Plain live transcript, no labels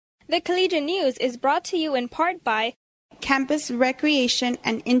The Collegian News is brought to you in part by Campus Recreation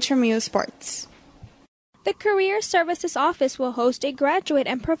and Intramural Sports. The Career Services Office will host a graduate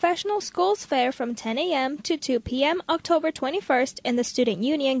and professional schools fair from 10 a.m. to 2 p.m. October 21st in the Student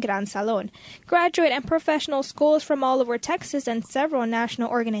Union Gran Salon. Graduate and professional schools from all over Texas and several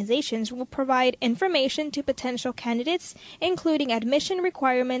national organizations will provide information to potential candidates, including admission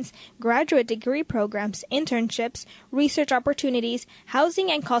requirements, graduate degree programs, internships, research opportunities,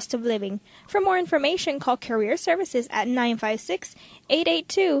 housing, and cost of living. For more information, call Career Services at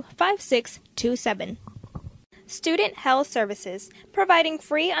 956-882-5627. Student Health Services, providing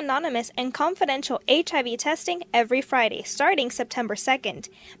free, anonymous, and confidential HIV testing every Friday, starting September 2nd.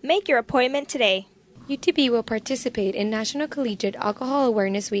 Make your appointment today. UTB will participate in National Collegiate Alcohol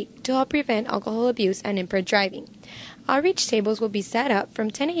Awareness Week to help prevent alcohol abuse and impaired driving. Outreach tables will be set up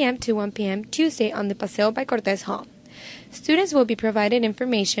from 10 a.m. to 1 p.m. Tuesday on the Paseo by Cortez Hall. Students will be provided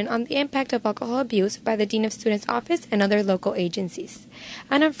information on the impact of alcohol abuse by the Dean of Students' Office and other local agencies.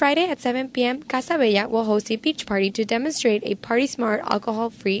 And on Friday at 7 p.m., Casa Bella will host a beach party to demonstrate a party-smart,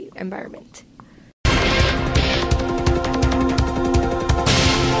 alcohol-free environment.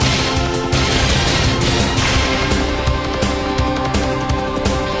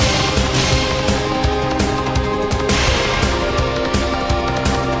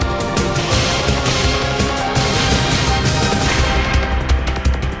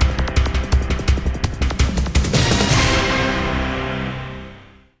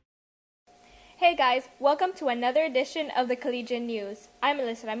 Hey guys, welcome to another edition of the Collegian News. I'm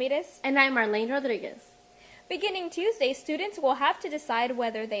Melissa Ramirez. And I'm Marlene Rodriguez. Beginning Tuesday, students will have to decide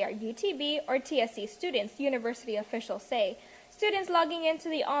whether they are UTB or TSC students, university officials say. Students logging into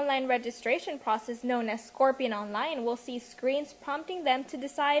the online registration process known as Scorpion Online will see screens prompting them to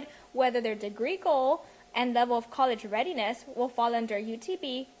decide whether their degree goal and level of college readiness will fall under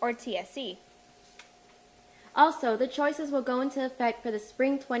UTB or TSC. Also, the choices will go into effect for the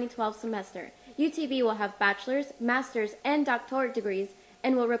spring 2012 semester. UTB will have bachelor's, master's, and doctorate degrees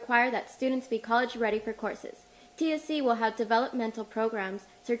and will require that students be college ready for courses. TSC will have developmental programs,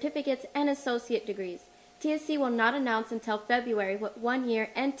 certificates, and associate degrees. TSC will not announce until February what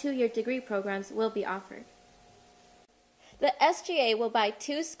 1-year and 2-year degree programs will be offered. The SGA will buy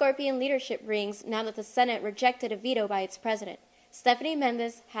 2 Scorpion leadership rings now that the Senate rejected a veto by its president. Stephanie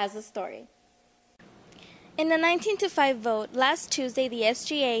Mendez has the story. In a 19-5 vote, last Tuesday the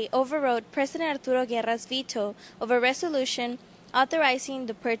SGA overrode President Arturo Guerra's veto of a resolution authorizing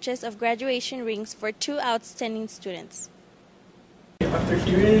the purchase of graduation rings for 2 outstanding students. After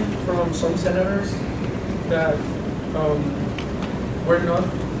hearing from some senators that were not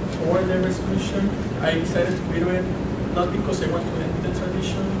for the resolution, I decided to veto it, not because I want to end the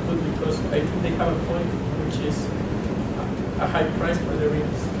tradition, but because I think they have a point, which is a high price for the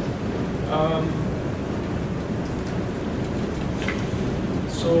rings.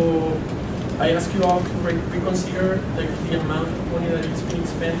 So I ask you all to reconsider the amount of money that is being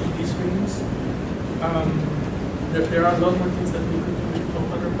spent on these rings. There are a lot more things that we could do with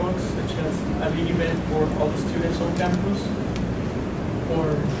 $100, such as a big event for all the students on campus, or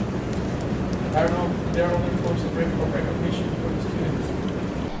I don't know, there are other forms of recognition for the students.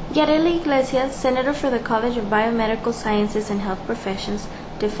 Yareli Iglesias, Senator for the College of Biomedical Sciences and Health Professions,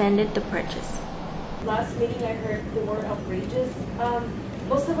 defended the purchase. Last meeting I heard the word outrageous.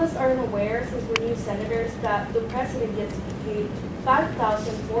 Most of us aren't aware, since we're new senators, that the president gets paid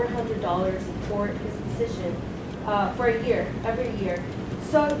 $5,400 for his position for a year, every year.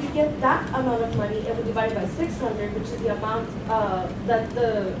 So if we get that amount of money and we divide it by 600, which is the amount that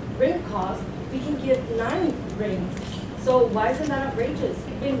the ring costs, we can get 9 rings. So why isn't that outrageous?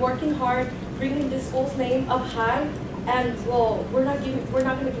 We've been working hard, bringing this school's name up high, and well, we're not going to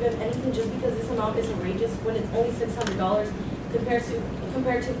give him anything just because this amount is outrageous when it's only $600 compared to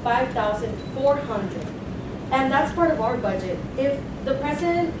 $5,400. And that's part of our budget. If the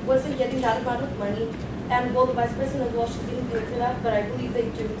president wasn't getting that amount of money, and well, the vice president as well, she's getting paid for that, but I believe they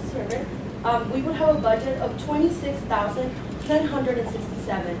do deserve it, we would have a budget of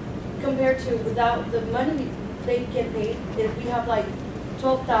 $26,967 compared to, without the money they get paid, if we have like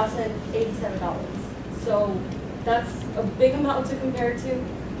 $12,087. So that's a big amount to compare to.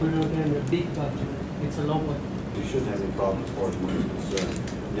 We're not getting a big budget, it's a low one. You shouldn't have any problem as far as money is concerned.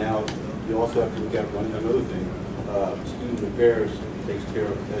 Now, you also have to look at another thing. Student affairs takes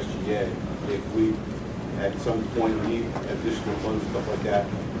care of SGA. If we, at some point, need additional funds, stuff like that,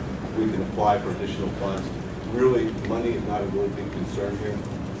 we can apply for additional funds. Really, money is not a really big concern here.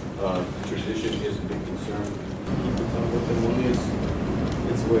 Tradition is a big concern. With the money,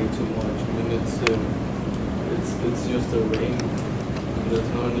 it's way too much. I mean, it's just a ring. there's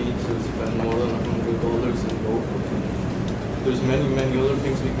no need to spend more than $100 and go for it. There's many other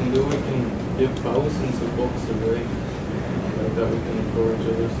things we can do. We can give thousands of books away, like that we can encourage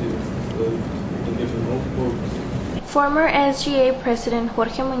other students to study. We can give them notebooks. Former SGA President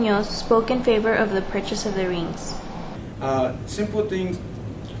Jorge Munoz spoke in favor of the purchase of the rings. Simple things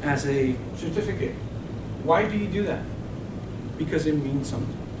as a certificate. Why do you do that? Because it means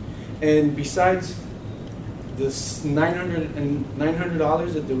something. And besides this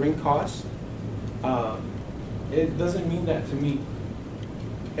 $900 that the ring costs, it doesn't mean that to me.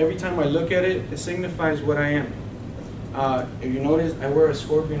 Every time I look at it, it signifies what I am. If you notice, I wear a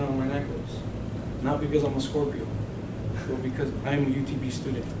scorpion on my necklace. Not because I'm a Scorpio, but because I'm a UTB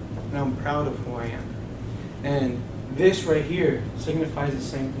student. And I'm proud of who I am. And this right here signifies the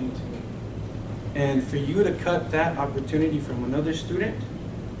same thing to me. And for you to cut that opportunity from another student,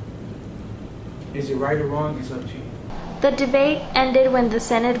 is it right or wrong? It's up to you. The debate ended when the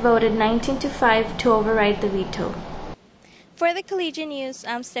Senate voted 19-5 to override the veto. For the Collegian News,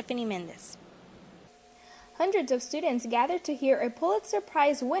 I'm Stephanie Mendez. Hundreds of students gathered to hear a Pulitzer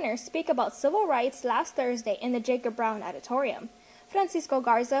Prize winner speak about civil rights last Thursday in the Jacob Brown Auditorium. Francisco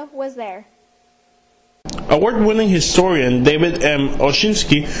Garza was there. Award-winning historian David M.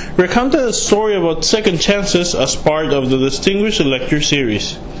 Oshinsky recounted a story about second chances as part of the Distinguished Lecture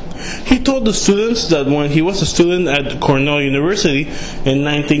Series. He told the students that when he was a student at Cornell University in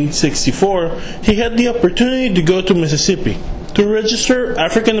 1964, he had the opportunity to go to Mississippi to register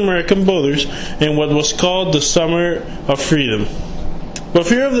African American voters in what was called the Summer of Freedom. But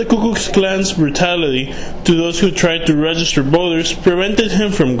fear of the Ku Klux Klan's brutality to those who tried to register voters prevented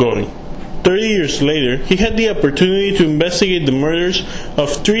him from going. 30 years later, he had the opportunity to investigate the murders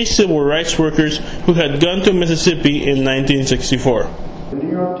of 3 civil rights workers who had gone to Mississippi in 1964. The New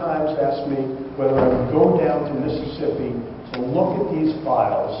York Times asked me whether I would go down to Mississippi to look at these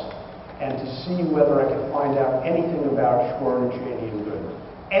files and to see whether I could find out anything about Schor and Cheney and Goodman.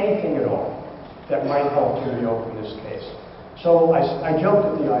 Anything at all that might help to reopen this case. So I jumped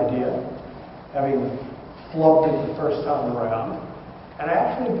at the idea, having flubbed it the first time around, and I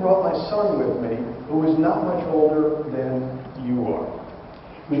actually brought my son with me, who is not much older than you are.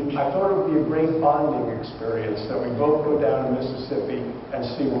 I thought it would be a great bonding experience that we both go down to Mississippi and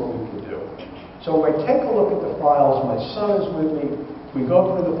see what we can do. So I take a look at the files, my son is with me, we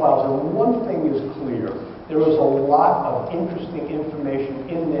go through the files, and one thing is clear. There is a lot of interesting information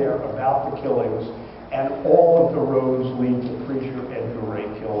in there about the killings, and all of the roads lead to Preacher Edgar Ray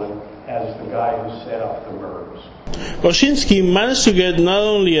Killen as the guy who set up the murders. Oshinsky managed to get not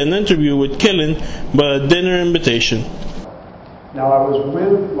only an interview with Killen, but a dinner invitation. Now, I was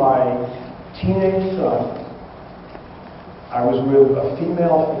with my teenage son. I was with a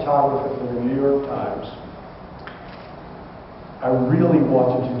female photographer from the New York Times. I really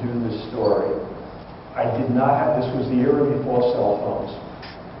wanted to do this story. I did not have, this was the era before cell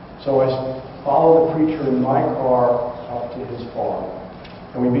phones. So I followed the preacher in my car up to his farm.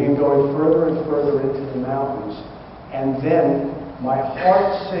 And we began going further and further into the mountains. And then my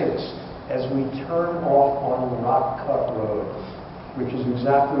heart sinks as we turn off on Rock Cut Road, which is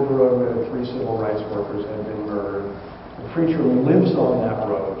exactly the road where the 3 civil rights workers had been murdered. The preacher lives on that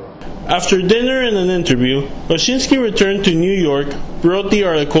road. After dinner and an interview, Oshinsky returned to New York, wrote the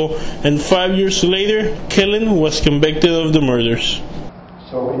article, and 5 years later, Killen was convicted of the murders.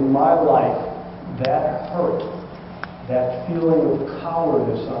 So in my life, that hurt, that feeling of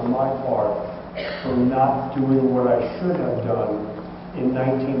cowardice on my part for not doing what I should have done in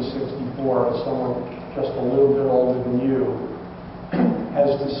 1964 as someone just a little bit older than you,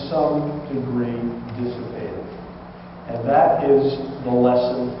 has to some degree dissipated. And that is the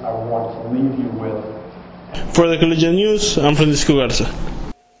lesson I want to leave you with. For the Collegian News, I'm Francisco Garza.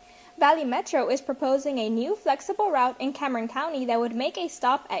 Valley Metro is proposing a new flexible route in Cameron County that would make a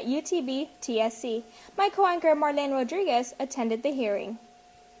stop at UTB TSC. My co-anchor Marlene Rodriguez attended the hearing.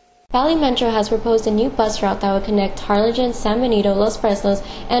 Valley Metro has proposed a new bus route that would connect Harlingen, San Benito, Los Fresnos,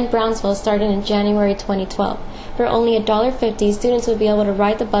 and Brownsville starting in January 2012. For only $1.50, students would be able to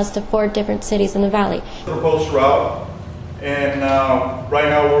ride the bus to 4 different cities in the valley. Proposed route, and right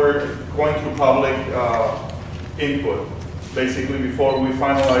now we're going through public input. Basically, before we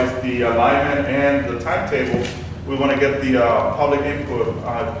finalize the alignment and the timetable, we want to get the public input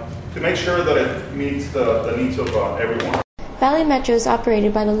to make sure that it meets the needs of everyone. Valley Metro is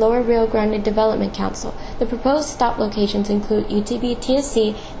operated by the Lower Rio Grande Development Council. The proposed stop locations include UTB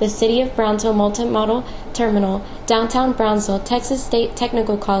TSC, the City of Brownsville Multimodal Terminal, Downtown Brownsville, Texas State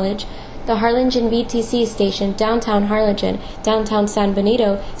Technical College, the Harlingen VTC station, downtown Harlingen, downtown San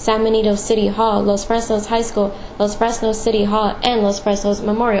Benito City Hall, Los Fresnos High School, Los Fresnos City Hall, and Los Fresnos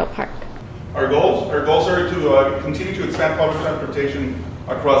Memorial Park. Our goals are to continue to expand public transportation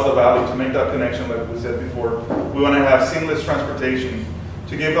across the valley, to make that connection like we said before. We want to have seamless transportation,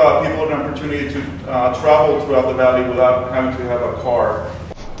 to give people an opportunity to travel throughout the valley without having to have a car.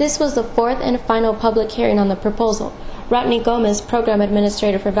 This was the fourth and final public hearing on the proposal. Rodney Gomez, Program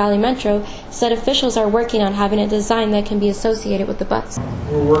Administrator for Valley Metro, said officials are working on having a design that can be associated with the bus.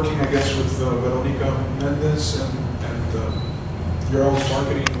 We're working, I guess, with Veronica Mendez and your all's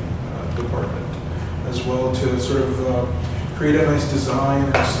marketing department as well to sort of create a nice design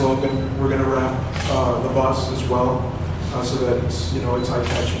and slogan. We're going to wrap the bus as well so that it's, it's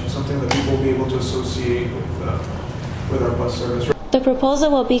eye-catching, something that people will be able to associate with our bus service. The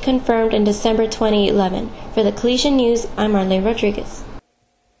proposal will be confirmed in December 2011. For the Collegian News, I'm Marlene Rodriguez.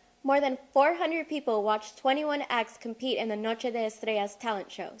 More than 400 people watched 21 acts compete in the Noche de Estrellas talent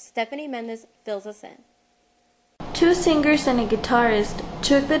show. Stephanie Mendez fills us in. 2 singers and a guitarist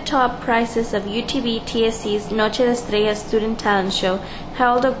took the top prizes of UTB TSC's Noche de Estrellas student talent show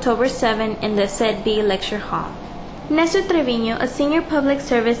held October 7 in the ZB Lecture Hall. Nestor Treviño, a senior public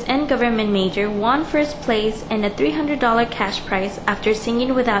service and government major, won first place and a $300 cash prize after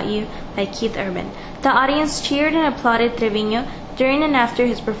singing Without You by Keith Urban. The audience cheered and applauded Treviño during and after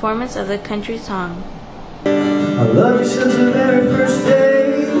his performance of the country song. I love you since the very first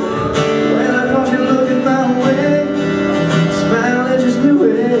day, when I caught you looking my way, smile and just knew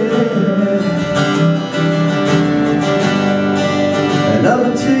it. And up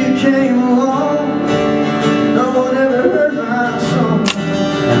until you came along, no one ever heard my song.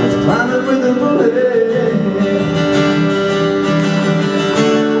 I was climbing with a bullet.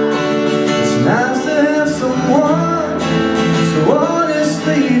 It's nice to have someone so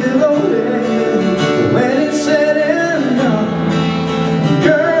honestly devoted. But when it's said and done,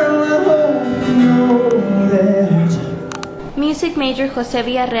 girl, I hope you know that. Music major Jose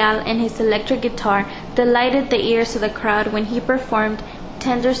Villarreal and his electric guitar delighted the ears of the crowd when he performed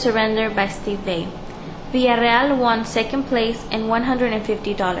Tender Surrender by Steve Vai. Villarreal won second place and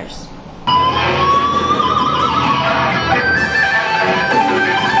 $150.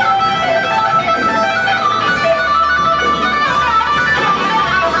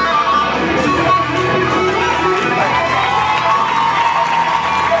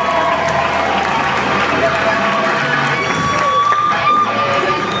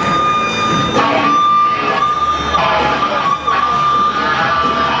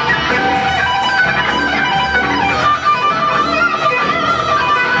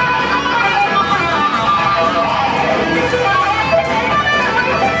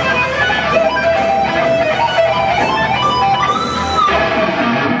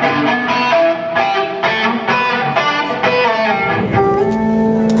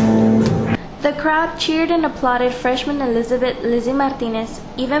 The crowd cheered and applauded freshman Elizabeth Lizzie Martinez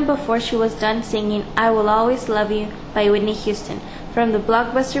even before she was done singing I Will Always Love You by Whitney Houston from the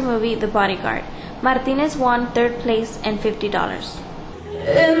blockbuster movie The Bodyguard. Martinez won third place and $50.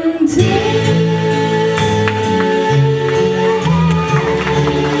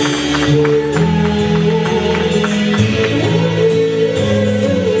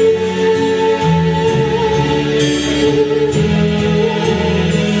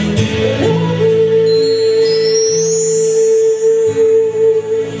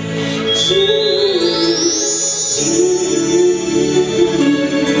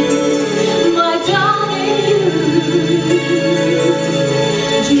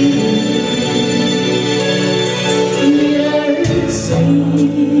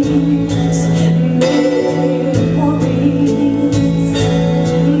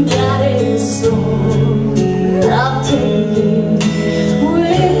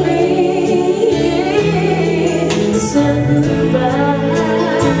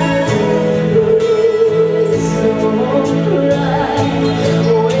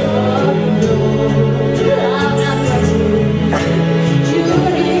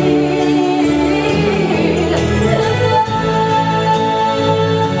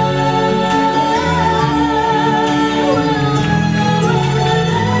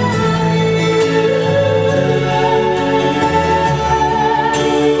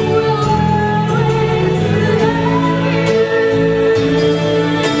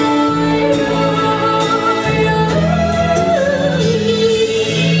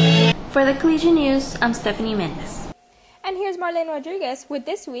 For the Collegian News, I'm Stephanie Mendez. And here's Marlene Rodriguez with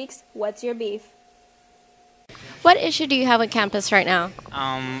this week's What's Your Beef? What issue do you have on campus right now?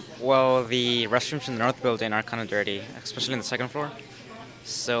 Well, the restrooms in the north building are kind of dirty, especially in the second floor.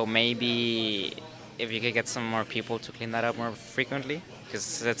 So maybe if you could get some more people to clean that up more frequently,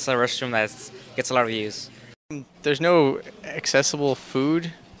 because it's a restroom that gets a lot of use. There's no accessible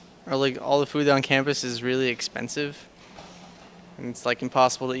food, or like all the food on campus is really expensive. And it's like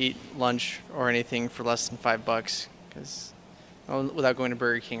impossible to eat lunch or anything for less than $5 because without going to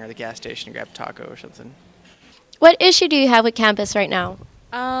Burger King or the gas station to grab a taco or something. What issue do you have with campus right now?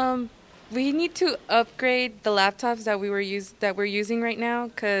 We need to upgrade the laptops that we're using right now,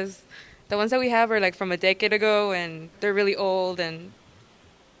 because the ones that we have are like from a decade ago and they're really old and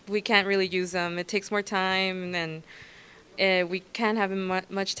we can't really use them. It takes more time, and we can't have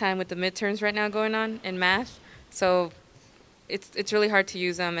much time with the midterms right now going on in math. So it's really hard to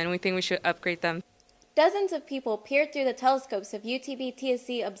use them, and we think we should upgrade them. Dozens of people peered through the telescopes of UTB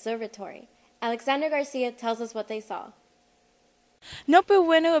TSC Observatory. Alexander Garcia tells us what they saw. Nope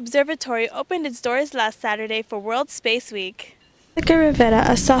Bueno Observatory opened its doors last Saturday for World Space Week. Jessica Rivera,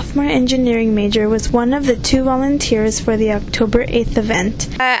 a sophomore engineering major, was one of the 2 volunteers for the October 8th event.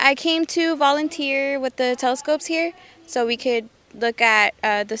 I came to volunteer with the telescopes here so we could look at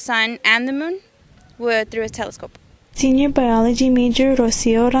the sun and the moon through a telescope. Senior biology major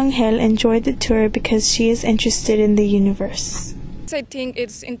Rocio Rangel enjoyed the tour because she is interested in the universe. I think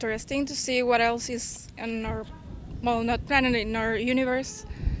it's interesting to see what else is in our, well, not planet, in our universe,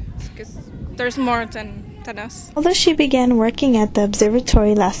 because there's more than us. Although she began working at the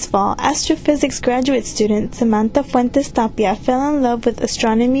observatory last fall, astrophysics graduate student Samantha Fuentes Tapia fell in love with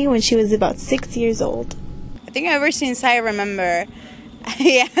astronomy when she was about 6 years old. I think ever since I remember,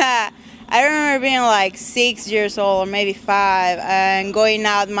 yeah, I remember being like 6 years old or maybe 5 and going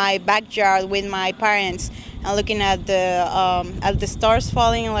out my backyard with my parents and looking at the stars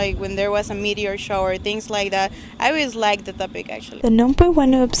falling, like when there was a meteor shower, things like that. I always liked the topic, actually. The Nombre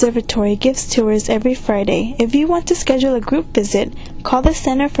Bueno Observatory gives tours every Friday. If you want to schedule a group visit, call the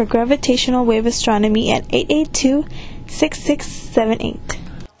Center for Gravitational Wave Astronomy at 882-6678.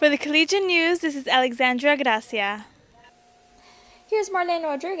 For the Collegian News, this is Alexandra Gracia. Here's Marlene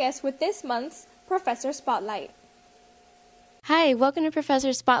Rodriguez with this month's Professor Spotlight. Hi, welcome to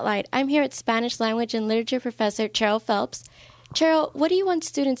Professor Spotlight. I'm here with Spanish Language and Literature Professor Cheryl Phelps. Cheryl, what do you want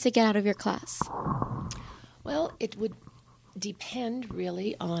students to get out of your class? Well, it would depend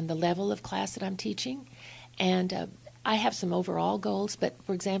really on the level of class that I'm teaching. And I have some overall goals, but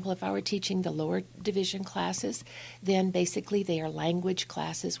for example, if I were teaching the lower division classes, then basically they are language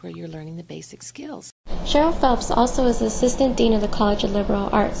classes where you're learning the basic skills. Cheryl Phelps also is the Assistant Dean of the College of Liberal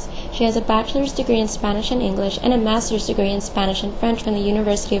Arts. She has a bachelor's degree in Spanish and English and a master's degree in Spanish and French from the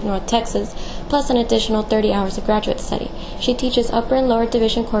University of North Texas, plus an additional 30 hours of graduate study. She teaches upper and lower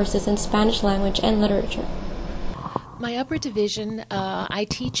division courses in Spanish language and literature. My upper division, I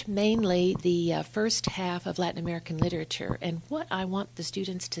teach mainly the first half of Latin American literature, and what I want the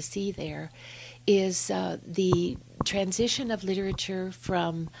students to see there is the transition of literature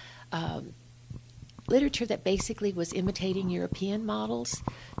from literature that basically was imitating European models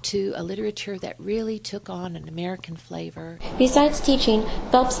to a literature that really took on an American flavor. Besides teaching,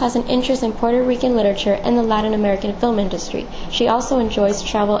 Phelps has an interest in Puerto Rican literature and the Latin American film industry. She also enjoys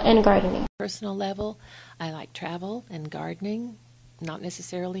travel and gardening. Personal level, I like travel and gardening, not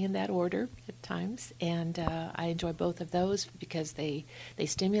necessarily in that order at times, and I enjoy both of those because they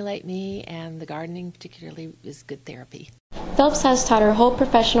stimulate me, and the gardening particularly is good therapy. Phelps has taught her whole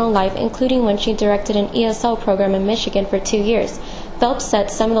professional life, including when she directed an ESL program in Michigan for 2 years. Phelps said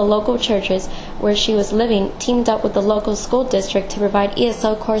some of the local churches where she was living teamed up with the local school district to provide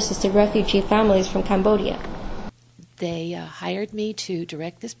ESL courses to refugee families from Cambodia. They hired me to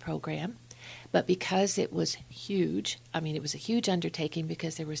direct this program, but because it was huge, it was a huge undertaking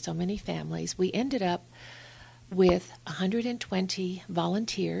because there were so many families, we ended up with 120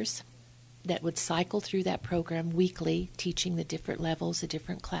 volunteers that would cycle through that program weekly, teaching the different levels, the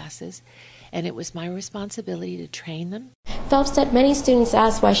different classes, and it was my responsibility to train them. Phelps said many students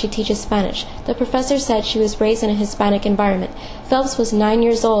asked why she teaches Spanish. The professor said she was raised in a Hispanic environment. Phelps was 9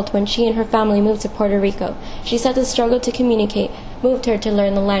 years old when she and her family moved to Puerto Rico. She said the struggle to communicate moved her to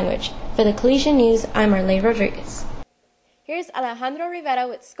learn the language. For the Collegian News, I'm Marlene Rodriguez. Here's Alejandro Rivera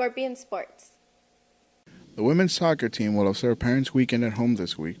with Scorpion Sports. The women's soccer team will observe Parents' Weekend at home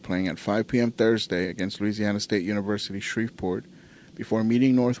this week, playing at 5 p.m. Thursday against Louisiana State University Shreveport, before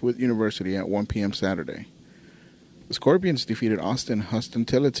meeting Northwood University at 1 p.m. Saturday. The Scorpions defeated Austin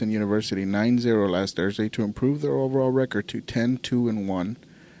Huston-Tillotson University 9-0 last Thursday to improve their overall record to 10-2-1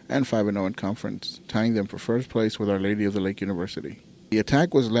 and 5-0 in conference, tying them for first place with Our Lady of the Lake University. The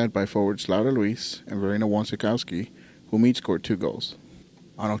attack was led by forwards Laura Luis and Verena Wonsikowski, whom each scored 2 goals.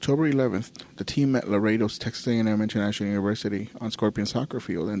 On October 11th, the team met Laredo's Texas A&M International University on Scorpion Soccer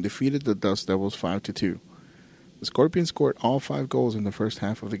Field and defeated the Dust Devils 5-2. The Scorpions scored all 5 goals in the first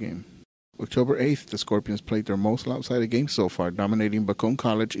half of the game. October 8th, the Scorpions played their most lopsided game so far, dominating Bacone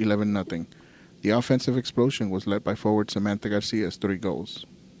College 11-0. The offensive explosion was led by forward Samantha Garcia's 3 goals.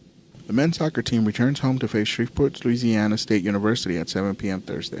 The men's soccer team returns home to face Shreveport, Louisiana State University at 7 p.m.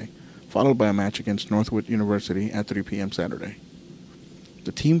 Thursday, followed by a match against Northwood University at 3 p.m. Saturday.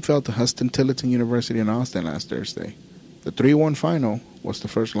 The team fell to Huston-Tillotson University in Austin last Thursday. The 3-1 final was the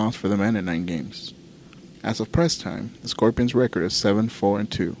first loss for the men in 9 games. As of press time, the Scorpions' record is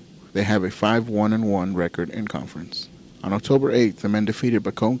 7-4-2. They have a 5-1-1 record in conference. On October 8th, the men defeated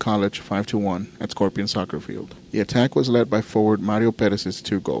Bacone College 5-1 at Scorpion Soccer Field. The attack was led by forward Mario Perez's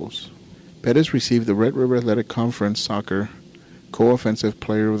 2 goals. Perez received the Red River Athletic Conference Soccer Co-Offensive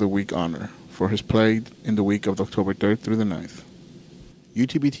Player of the Week honor for his play in the week of October 3rd through the 9th.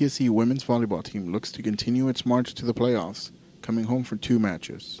 UTB TSC women's volleyball team looks to continue its march to the playoffs, coming home for 2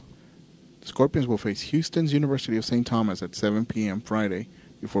 matches. The Scorpions will face Houston's University of St. Thomas at 7 p.m. Friday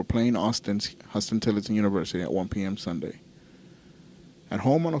before playing Austin's Huston-Tillotson University at 1 p.m. Sunday. At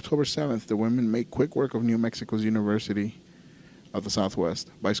home on October 7th, the women make quick work of New Mexico's University of the Southwest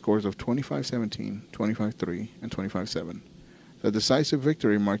by scores of 25-17, 25-3, and 25-7. The decisive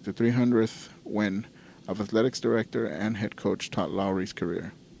victory marked the 300th win of athletics director and head coach Todd Lowry's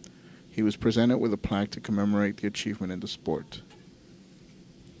career. He was presented with a plaque to commemorate the achievement in the sport.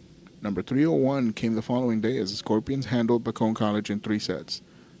 Number 301 came the following day as the Scorpions handled Bacone College in 3 sets,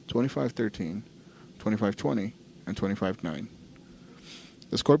 25-13, 25-20, and 25-9.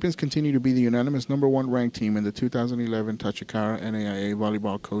 The Scorpions continue to be the unanimous number 1 ranked team in the 2011 Tachikara NAIA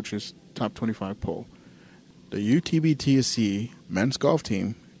Volleyball Coaches Top 25 poll. The UTB TSC men's golf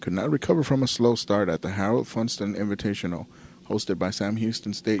team could not recover from a slow start at the Harold Funston Invitational, hosted by Sam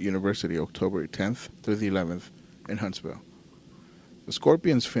Houston State University October 10th through the 11th in Huntsville. The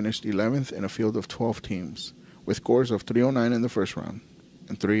Scorpions finished 11th in a field of 12 teams, with scores of 309 in the first round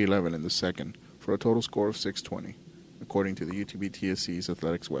and 311 in the second, for a total score of 620, according to the UTB TSC's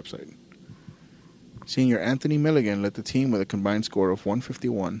athletics website. Senior Anthony Milligan led the team with a combined score of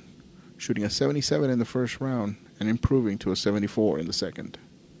 151, shooting a 77 in the first round and improving to a 74 in the second.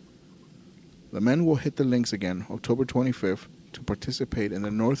 The men will hit the links again October 25th to participate in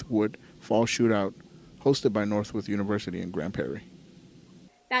the Northwood Fall Shootout hosted by Northwood University in Grand Prairie.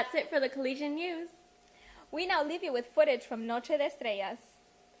 That's it for the Collegian News. We now leave you with footage from Noche de Estrellas.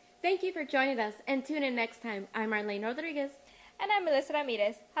 Thank you for joining us and tune in next time. I'm Marlene Rodriguez. And I'm Melissa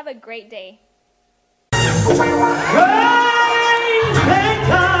Ramirez. Have a great day.